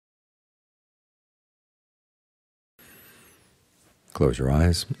Close your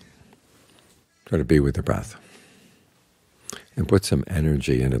eyes. Try to be with the breath. And put some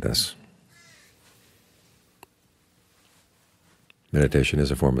energy into this. Meditation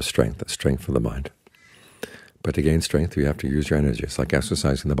is a form of strength, a strength for the mind. But to gain strength, you have to use your energy. It's like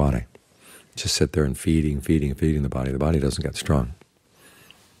exercising the body. Just sit there and feeding the body. The body doesn't get strong.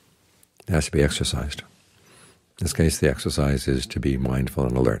 It has to be exercised. In this case, the exercise is to be mindful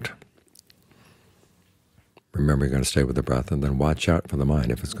and alert. Remember, you're going to stay with the breath, and then watch out for the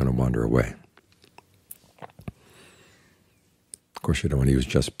mind if it's going to wander away. Of course, you don't want to use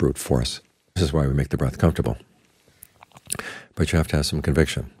just brute force. This is why we make the breath comfortable. But you have to have some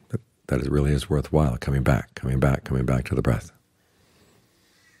conviction that it really is worthwhile coming back to the breath.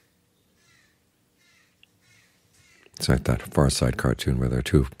 It's like that Far Side cartoon where there are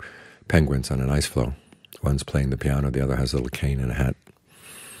two penguins on an ice floe. One's playing the piano, the other has a little cane and a hat.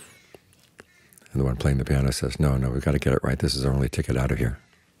 And the one playing the piano says, no, we've got to get it right. This is our only ticket out of here.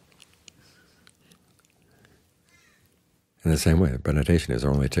 In the same way, meditation is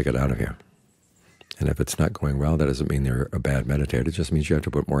our only ticket out of here. And if it's not going well, that doesn't mean you're a bad meditator. It just means you have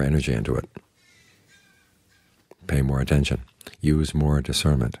to put more energy into it. Pay more attention. Use more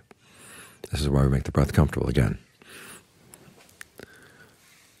discernment. This is why we make the breath comfortable again.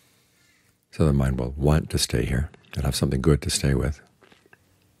 So the mind will want to stay here and have something good to stay with.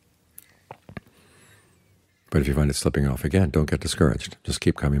 But if you find it slipping off again, don't get discouraged. Just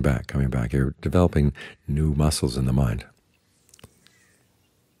keep coming back. You're developing new muscles in the mind,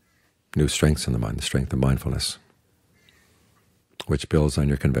 new strengths in the mind, the strength of mindfulness, which builds on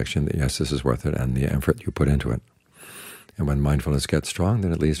your conviction that, yes, this is worth it, and the effort you put into it. And when mindfulness gets strong,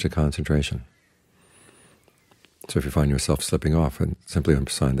 then it leads to concentration. So if you find yourself slipping off, it's simply a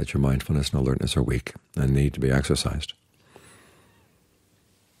sign that your mindfulness and alertness are weak and need to be exercised.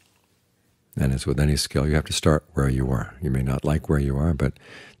 And as with any skill, you have to start where you are. You may not like where you are, but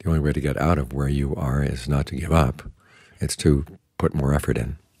the only way to get out of where you are is not to give up. It's to put more effort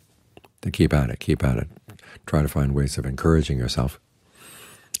in, to keep at it. Try to find ways of encouraging yourself.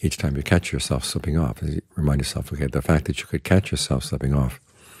 Each time you catch yourself slipping off, remind yourself, okay, the fact that you could catch yourself slipping off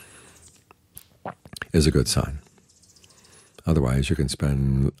is a good sign. Otherwise, you can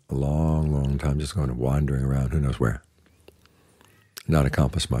spend a long time just going and wandering around who knows where, not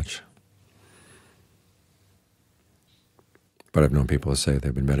accomplish much. But I've known people who say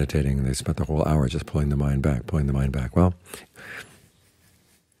they've been meditating and they spent the whole hour just pulling the mind back. Well,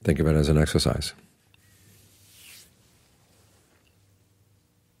 think of it as an exercise.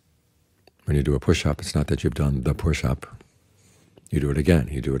 When you do a push-up, it's not that you've done the push-up. You do it again,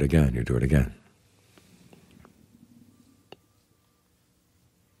 you do it again, you do it again.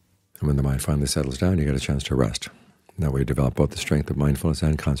 And when the mind finally settles down, you get a chance to rest. And that way you develop both the strength of mindfulness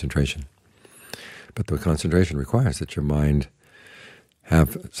and concentration. But the concentration requires that your mind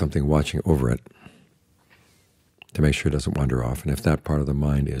have something watching over it to make sure it doesn't wander off. And if that part of the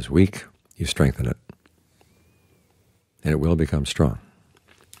mind is weak, you strengthen it, and it will become strong.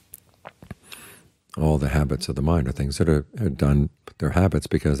 All the habits of the mind are things that are done, they're habits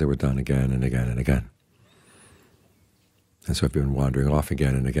because they were done again and again and again. And so if you've been wandering off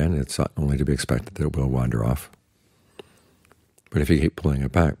again and again, it's not only to be expected that it will wander off. But if you keep pulling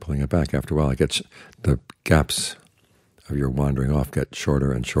it back, after a while, the gaps of your wandering off get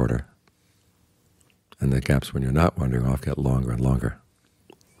shorter and shorter. And the gaps when you're not wandering off get longer and longer.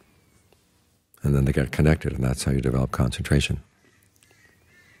 And then they get connected, and that's how you develop concentration.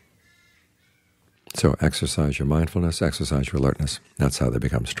 So exercise your mindfulness, exercise your alertness. That's how they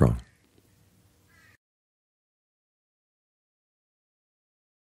become strong.